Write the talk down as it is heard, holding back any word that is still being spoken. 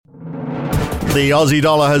The Aussie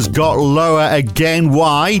dollar has got lower again.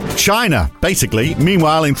 Why? China, basically.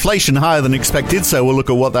 Meanwhile, inflation higher than expected, so we'll look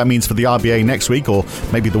at what that means for the RBA next week, or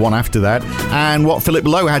maybe the one after that, and what Philip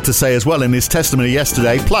Lowe had to say as well in his testimony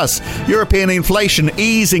yesterday. Plus, European inflation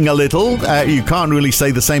easing a little. You can't really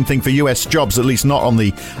say the same thing for US jobs, at least not on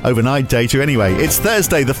the overnight data anyway. It's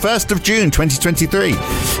Thursday, the 1st of June, 2023.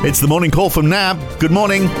 It's the morning call from NAB. Good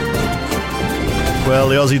morning. Well,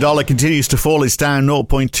 the Aussie dollar continues to fall. It's down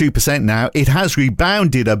 0.2% now. It has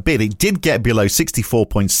rebounded a bit. It did get below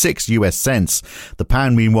 64.6 US cents. The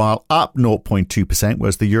pound, meanwhile, up 0.2%,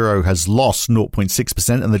 whereas the euro has lost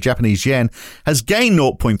 0.6% and the Japanese yen has gained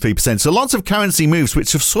 0.3%. So lots of currency moves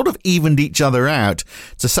which have sort of evened each other out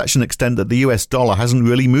to such an extent that the US dollar hasn't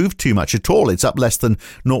really moved too much at all. It's up less than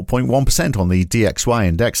 0.1% on the DXY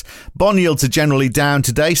index. Bond yields are generally down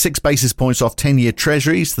today, 6 basis points off 10-year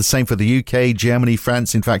treasuries. The same for the UK, Germany,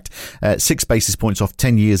 France, in fact, 6 basis points off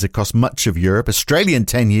 10 years across much of Europe. Australian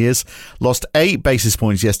 10 years lost 8 basis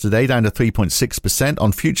points yesterday, down to 3.6%.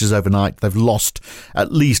 On futures overnight, they've lost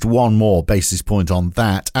at least one more basis point on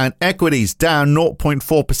that. And equities down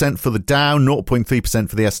 0.4% for the Dow, 0.3%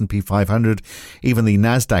 for the S&P 500. Even the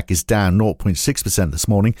Nasdaq is down 0.6% this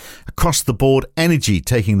morning. Across the board, energy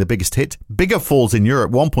taking the biggest hit. Bigger falls in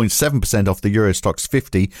Europe, 1.7% off the Euro Stoxx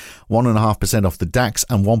 50, 1.5% off the DAX,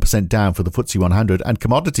 and 1% down for the FTSE 100. And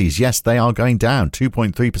commodities, yes, they are going down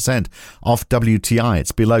 2.3% off WTI.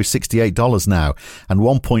 It's below $68 now, and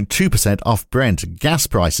 1.2% off Brent. Gas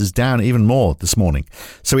prices down even more this morning.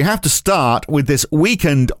 So we have to start with this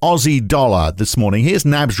weakened Aussie dollar this morning. Here's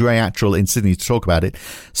NAB's Ray Attrell in Sydney to talk about it.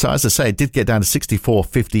 So as I say, it did get down to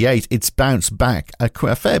 64.58. It's bounced back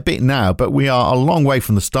a fair bit now, but we are a long way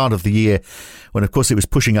from the start of the year when, of course, it was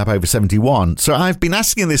pushing up over 71. So I've been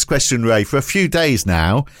asking this question, Ray, for a few days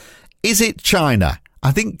now. Is it China?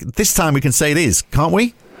 I think this time we can say it is, can't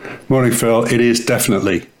we? Morning, Phil. It is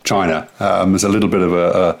definitely China. There's a little bit of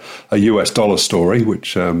a US dollar story,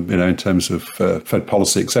 which, in terms of Fed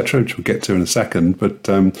policy, etc., which we'll get to in a second. But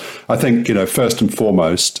I think, first and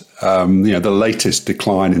foremost, the latest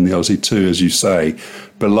decline in the Aussie too, as you say,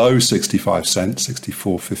 below 65 cents,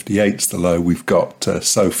 64.58 is the low we've got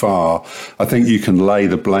so far. I think you can lay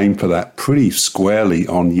the blame for that pretty squarely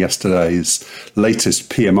on yesterday's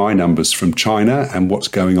latest PMI numbers from China and what's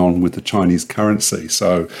going on with the Chinese currency.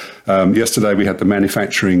 So yesterday we had the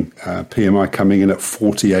manufacturing PMI coming in at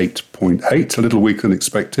 48.8, a little weaker than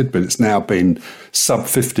expected, but it's now been sub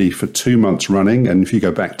 50 for 2 months running. And if you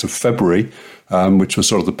go back to February, which was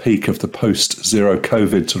sort of the peak of the post-zero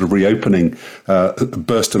COVID sort of reopening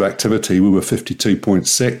burst of activity, we were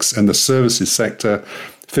 52.6, and the services sector,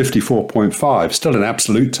 54.5. Still in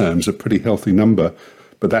absolute terms, a pretty healthy number,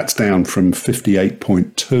 but that's down from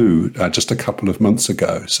 58.2 just a couple of months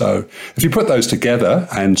ago. So if you put those together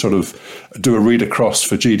and sort of do a read across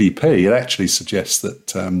for GDP, it actually suggests that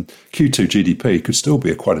Q2 GDP could still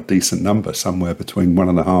be quite a decent number, somewhere between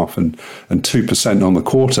 1.5% and 2% on the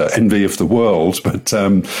quarter. Envy of the world, but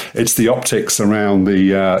it's the optics around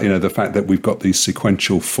the fact that we've got these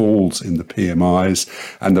sequential falls in the PMIs,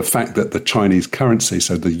 and the fact that the Chinese currency,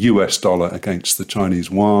 so the US dollar against the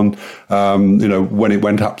Chinese yuan, when it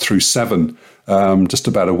went up through 7 just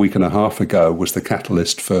about a week and a half ago, was the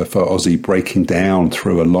catalyst for Aussie breaking down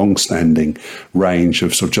through a long-standing range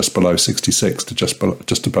of sort of just below 66 to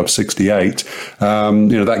just above 68.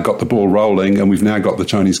 That got the ball rolling, and we've now got the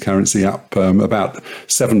Chinese currency up about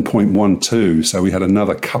 7.12. So we had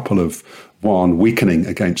another couple of yuan weakening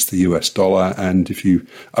against the US dollar, and if you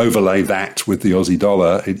overlay that with the Aussie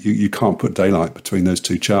dollar, you can't put daylight between those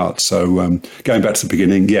two charts. So going back to the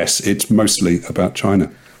beginning, yes, it's mostly about China.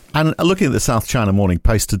 And looking at the South China Morning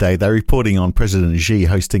Post today, they're reporting on President Xi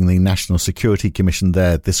hosting the National Security Commission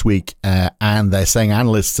there this week. And they're saying,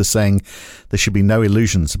 analysts are saying there should be no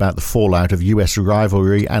illusions about the fallout of US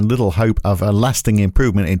rivalry and little hope of a lasting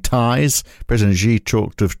improvement in ties. President Xi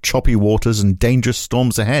talked of choppy waters and dangerous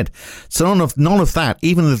storms ahead. So none of that,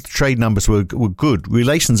 even if the trade numbers were good,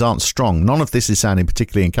 relations aren't strong. None of this is sounding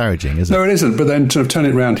particularly encouraging, is it? No, it isn't. But then to turn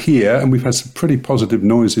it around here, and we've had some pretty positive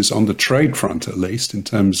noises on the trade front, at least, in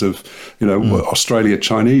terms of,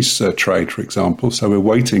 Australia-Chinese trade, for example. So we're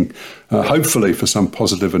waiting, hopefully, for some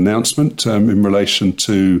positive announcement in relation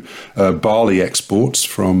to barley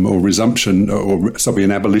exports or resumption,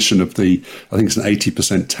 an abolition of I think it's an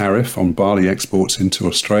 80% tariff on barley exports into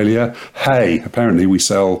Australia. Hay, apparently we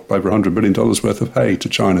sell over $100 million worth of hay to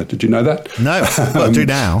China. Did you know that? No, but I do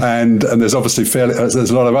now. And there's obviously there's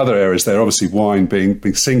a lot of other areas there. Obviously, wine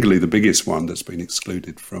being singly the biggest one that's been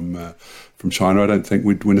excluded from China. I don't think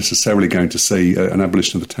we're necessarily going to see an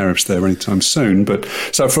abolition of the tariffs there anytime soon. But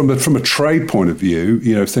so from a trade point of view,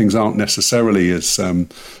 things aren't necessarily as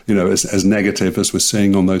as negative as we're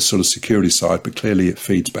seeing on those sort of security side. But clearly, it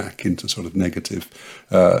feeds back into sort of negative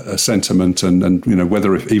sentiment, and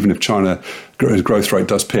whether even if China growth rate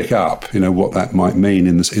does pick up, what that might mean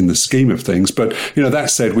in the scheme of things. But that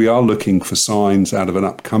said, we are looking for signs out of an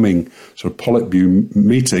upcoming sort of Politburo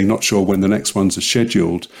meeting. Not sure when the next ones are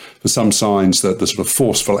scheduled, for some signs that the sort of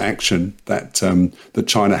forceful action that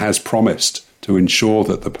China has promised to ensure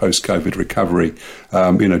that the post-COVID recovery,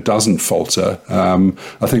 doesn't falter.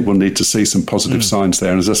 I think we'll need to see some positive signs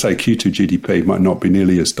there. And as I say, Q2 GDP might not be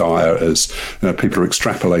nearly as dire as people are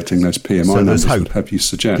extrapolating those PMI numbers would have you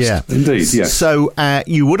suggest. Yeah. Indeed, yes. So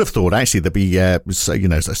you would have thought, actually, there'd be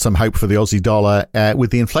some hope for the Aussie dollar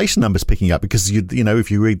with the inflation numbers picking up, because,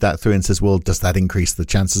 if you read that through and says, well, does that increase the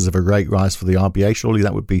chances of a rate rise for the RBA? Surely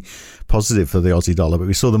that would be positive for the Aussie dollar. But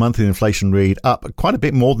we saw the monthly inflation read up quite a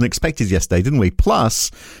bit more than expected yesterday, didn't we?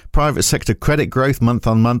 Plus, private sector credit growth month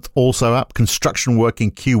on month also up. Construction work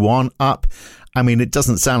in Q1 up. I mean, it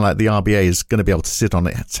doesn't sound like the RBA is going to be able to sit on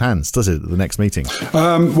its hands, does it, at the next meeting?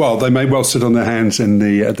 Well, they may well sit on their hands in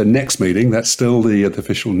the next meeting. That's still the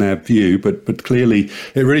official NAB view. But clearly,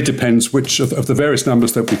 it really depends which of the various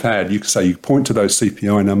numbers that we've had. You could say you point to those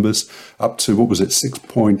CPI numbers up to,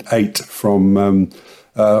 6.8 from...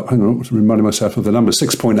 hang on, I'm reminding myself of the number.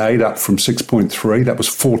 6.8 up from 6.3. That was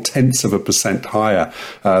 0.4% higher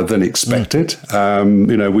than expected.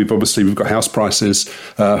 We've got house prices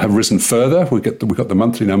have risen further. We've got the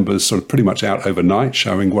monthly numbers sort of pretty much out overnight,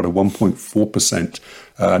 showing what a 1.4%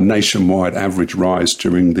 nationwide average rise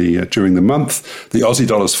during the month. The Aussie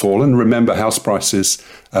dollar's fallen. Remember, house prices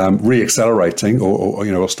re-accelerating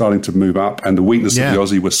or starting to move up, and the weakness of the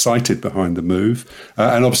Aussie was cited behind the move.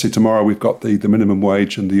 And obviously tomorrow we've got the minimum wage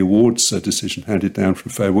and the awards decision handed down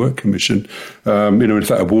from Fair Work Commission. If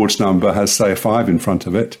that awards number has, say, a 5 in front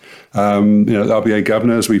of it, the RBA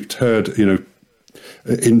governor, as we've heard,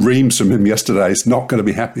 in reams from him yesterday, is not going to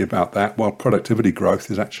be happy about that, while productivity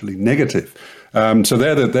growth is actually negative. So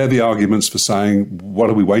they're the arguments for saying, what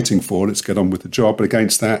are we waiting for? Let's get on with the job. But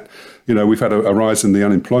against that, we've had a rise in the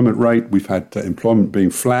unemployment rate. We've had employment being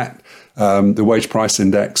flat. The wage price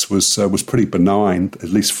index was pretty benign, at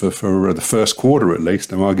least for the first quarter, at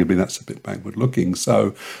least. Now, arguably, that's a bit backward looking.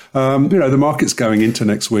 So, the market's going into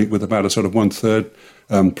next week with about a sort of 1/3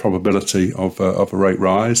 probability of a rate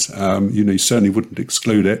rise. You certainly wouldn't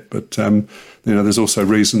exclude it, but there's also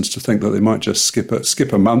reasons to think that they might just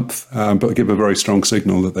skip a month, but give a very strong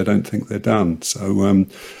signal that they don't think they're done. So,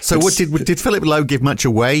 what did Philip Lowe give much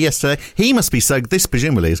away yesterday? He must be this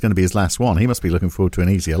presumably is going to be his last one. He must be looking forward to an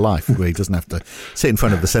easier life where he doesn't have to sit in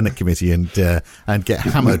front of the Senate committee and get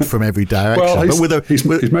hammered from every direction. Well, he's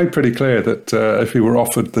made pretty clear that if he were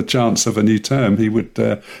offered the chance of a new term,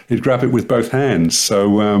 he'd grab it with both hands. So,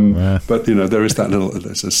 but there is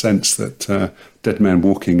there's a sense that dead man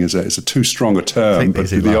walking is a too strong a term, but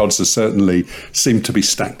the odds are certainly seem to be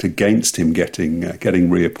stacked against him getting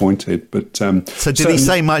reappointed. But so did he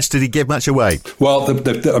say much? Did he give much away? Well,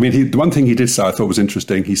 the one thing he did say I thought was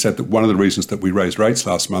interesting. He said that one of the reasons that we raised rates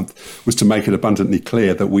last month was to make it abundantly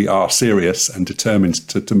clear that we are serious and determined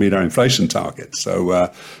to meet our inflation target. So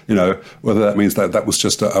whether that means that was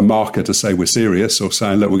just a marker to say we're serious, or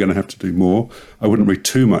saying, look, we're going to have to do more, I wouldn't read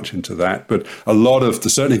too much into that. But a lot of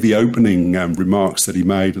certainly the opening remarks that he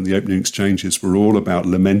made and the opening exchanges were all about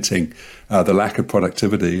lamenting the lack of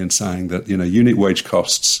productivity and saying that unit wage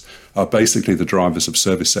costs are basically the drivers of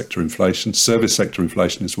service sector inflation. Service sector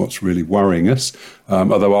inflation is what's really worrying us,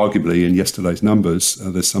 although arguably in yesterday's numbers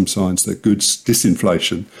there's some signs that goods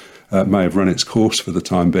disinflation may have run its course for the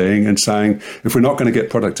time being, and saying if we're not going to get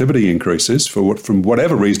productivity increases from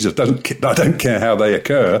whatever reasons, I don't care how they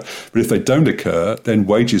occur, but if they don't occur, then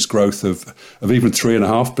wages growth of even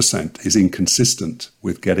 3.5% is inconsistent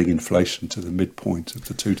with getting inflation to the midpoint of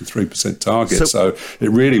the 2 to 3% target. So it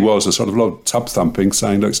really was a sort of lot of tub thumping,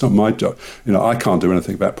 saying, look, it's not my job. I can't do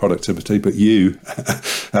anything about productivity, but you,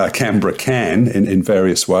 Canberra, can in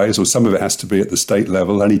various ways, or some of it has to be at the state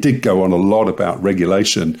level. And he did go on a lot about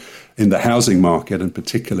regulation in the housing market, and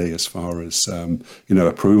particularly as far as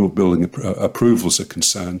building approvals are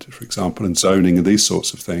concerned, for example, and zoning and these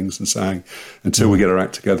sorts of things, and saying until we get our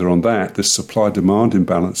act together on that, this supply-demand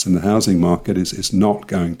imbalance in the housing market is not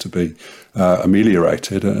going to be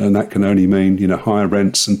ameliorated, and that can only mean higher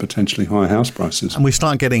rents and potentially higher house prices. And we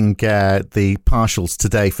start getting the partials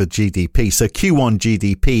today for GDP. So Q1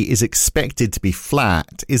 GDP is expected to be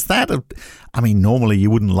flat. Is that normally you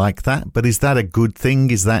wouldn't like that, but is that a good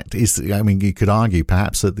thing? Is that you could argue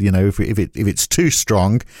perhaps that, if it's too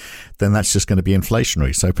strong, then that's just going to be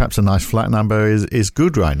inflationary. So perhaps a nice flat number is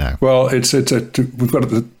good right now. Well,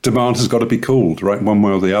 the demand has got to be cooled, right, one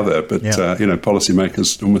way or the other. But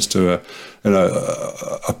policymakers almost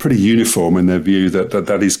are pretty uniform in their view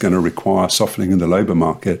that is going to require softening in the labour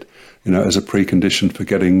market, as a precondition for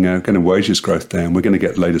getting wages growth down. We're going to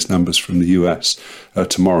get latest numbers from the US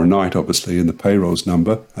tomorrow night, obviously, in the payrolls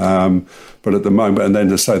number. But at the moment, and then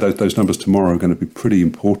to say those numbers tomorrow are going to be pretty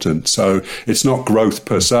important. So it's not growth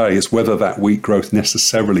per se; it's whether that weak growth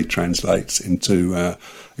necessarily translates into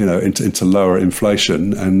lower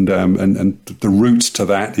inflation, and the route to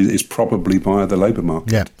that is probably via the labour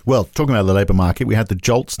market. Yeah. Well, talking about the labour market, we had the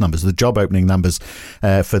JOLTS numbers, the job opening numbers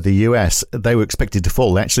for the US. They were expected to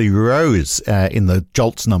fall. They actually rose in the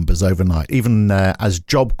JOLTS numbers overnight, even as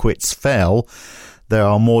job quits fell. There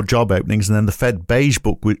are more job openings. And then the Fed Beige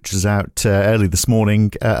Book, which is out early this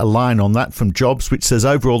morning, a line on that from Jobs, which says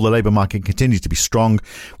overall the labour market continues to be strong,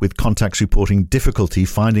 with contacts reporting difficulty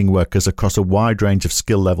finding workers across a wide range of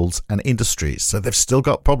skill levels and industries. So they've still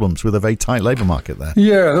got problems with a very tight labour market there.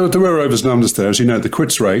 Yeah, there were overs numbers there. As you know, the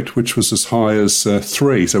quits rate, which was as high as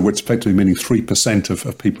 3, so it's effectively meaning 3%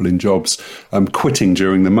 of people in jobs quitting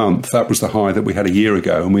during the month. That was the high that we had a year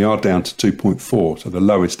ago, and we are down to 2.4, so the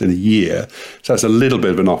lowest in a year. So that's a little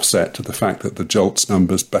bit of an offset to the fact that the JOLTS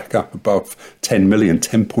numbers back up above 10 million,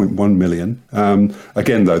 10.1 million.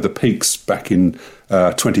 Again, though, the peaks back in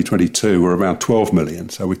 2022 were around 12 million.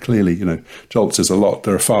 So we clearly, JOLTS is a lot.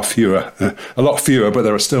 There are a lot fewer, but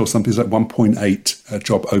there are still something like 1.8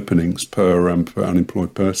 job openings per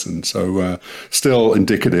unemployed person. So still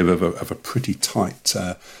indicative of a pretty tight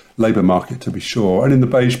labour market, to be sure. And in the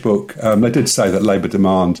Beige Book, they did say that labour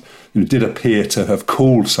demand did appear to have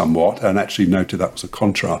cooled somewhat, and actually noted that was a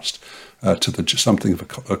contrast to something of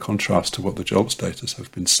a contrast to what the jobs data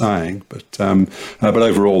have been saying. But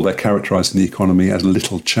overall, they're characterising the economy as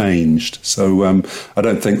little changed. So I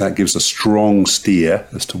don't think that gives a strong steer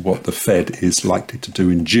as to what the Fed is likely to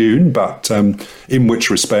do in June. But in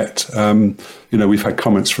which respect, we've had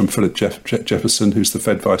comments from Philip Jefferson, who's the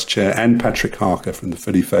Fed Vice Chair, and Patrick Harker from the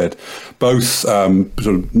Philly Fed, both sort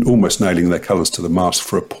of almost nailing their colours to the mast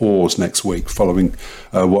for a pause next week, following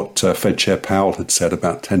what Fed Chair Powell had said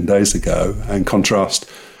about 10 days ago. In contrast,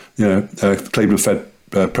 Cleveland Fed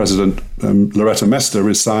President Loretta Mester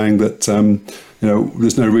is saying that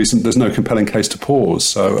there's no compelling case to pause.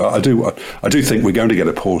 So I do think we're going to get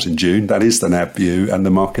a pause in June. That is the NAB view, and the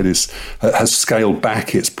market has scaled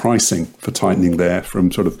back its pricing for tightening there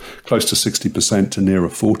from sort of close to 60% to nearer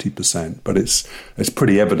 40%. But it's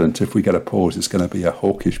pretty evident if we get a pause, it's going to be a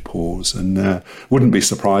hawkish pause, and wouldn't be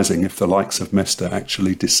surprising if the likes of Mester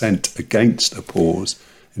actually dissent against a pause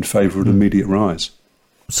in favour of an immediate rise.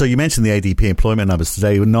 So you mentioned the ADP employment numbers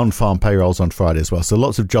today, with non-farm payrolls on Friday as well. So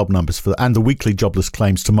lots of job numbers and the weekly jobless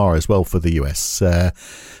claims tomorrow as well for the US.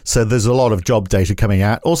 So there's a lot of job data coming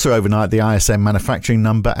out. Also overnight, the ISM manufacturing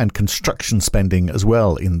number and construction spending as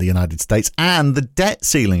well in the United States, and the debt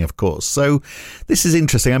ceiling, of course. So this is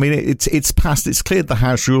interesting. I mean, it's cleared the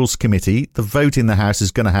House Rules Committee. The vote in the House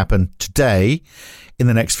is going to happen today, in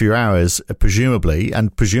the next few hours, presumably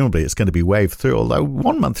it's going to be waved through. Although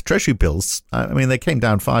 1 month Treasury bills, they came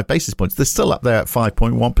down 5 basis points. They're still up there at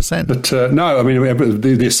 5.1%. But no,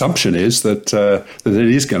 the assumption is that it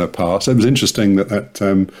is going to pass. It was interesting that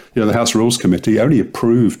the House Rules Committee only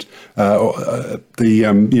approved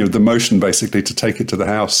the motion basically to take it to the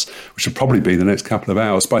House, which would probably be the next couple of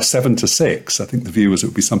hours, by 7 to 6. I think the view was it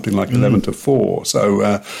would be something like 11 to 4.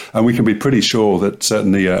 So, and we can be pretty sure that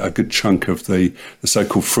certainly a good chunk of the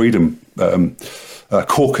so-called Freedom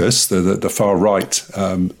Caucus, the far right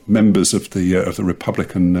members of the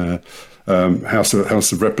Republican House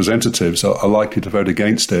of Representatives are likely to vote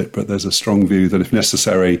against it. But there's a strong view that if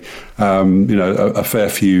necessary, a fair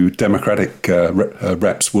few Democratic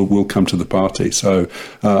reps will come to the party. So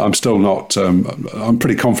I'm still not. I'm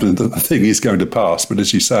pretty confident that the thing is going to pass. But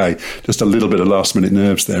as you say, just a little bit of last-minute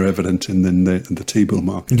nerves there evident in the T-bill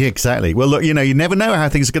market. Yeah, exactly. Well, look, you never know how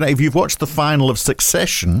things are going to. If you've watched the final of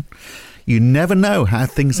Succession, you never know how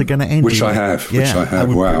things are going to end. Which I have.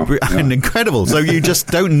 Wow. And incredible. So you just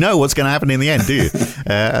don't know what's going to happen in the end, do you?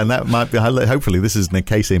 And that might be, hopefully this isn't a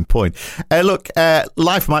case in point. Look,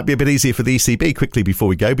 life might be a bit easier for the ECB quickly before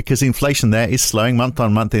we go, because inflation there is slowing month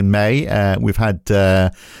on month in May. We've had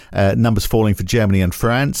numbers falling for Germany and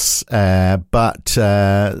France. But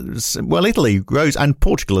Italy rose, and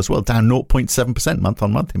Portugal as well, down 0.7% month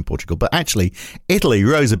on month in Portugal. But actually, Italy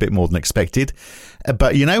rose a bit more than expected.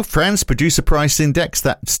 But, France producer price index,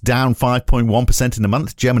 that's down 5.1% in a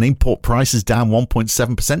month. German import prices down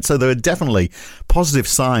 1.7%. So there are definitely positive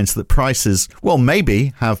signs that prices, well,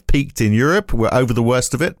 maybe have peaked in Europe. We're over the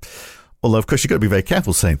worst of it. Although, of course, you've got to be very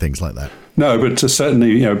careful saying things like that. No, but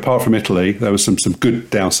certainly, apart from Italy, there were some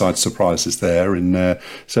good downside surprises there in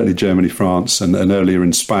certainly Germany, France, and earlier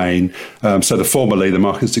in Spain. So formerly, the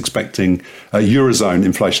market's expecting Eurozone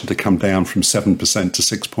inflation to come down from 7% to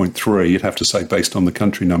 6.3%. You'd have to say, based on the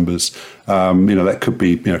country numbers, that could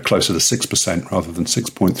be closer to 6% rather than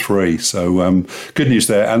 6.3%. So good news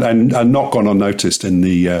there, and not gone unnoticed in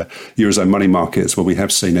the Eurozone money markets, where we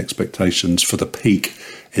have seen expectations for the peak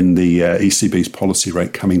in the ECB's policy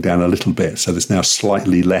rate coming down a little bit. So there's now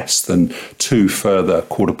slightly less than 2 further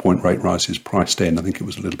quarter-point rate rises priced in. I think it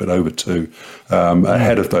was a little bit over 2,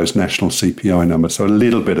 ahead of those national CPI numbers. So a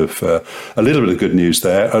little bit of good news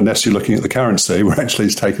there. Unless you're looking at the currency, where actually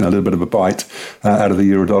it's taken a little bit of a bite out of the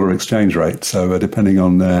euro-dollar exchange rate. So depending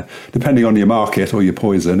on your market or your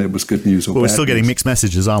poison, it was good news or bad we're still getting news. mixed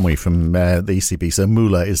messages, aren't we, from the ECB? So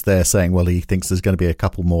Mueller is there saying, well, he thinks there's going to be a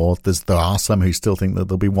couple more. There are some who still think that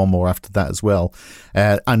there'll be one more after that as well.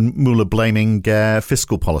 And Mueller blaming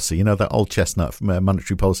fiscal policy, that old chestnut from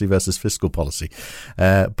monetary policy versus fiscal policy.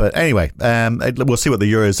 But anyway, we'll see what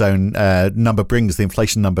the Eurozone number brings, the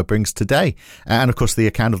inflation number brings today. And, of course, the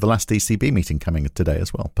account of the last ECB meeting coming today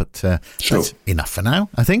as well. But sure. That's enough for now,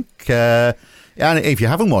 I think. And if you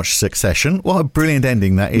haven't watched Succession, what a brilliant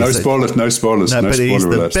ending that is. No spoilers. No spoiler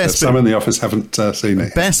alerts. Some in the office haven't seen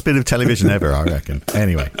it. Best bit of television ever, I reckon.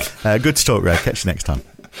 Anyway, good to talk, Ray. Catch you next time.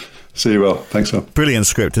 See you well. Thanks, Phil. Brilliant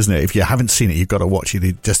script, isn't it? If you haven't seen it, you've got to watch it.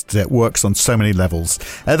 It just works on so many levels.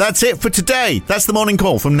 That's it for today. That's the Morning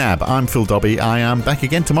Call from NAB. I'm Phil Dobbie. I am back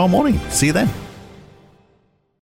again tomorrow morning. See you then.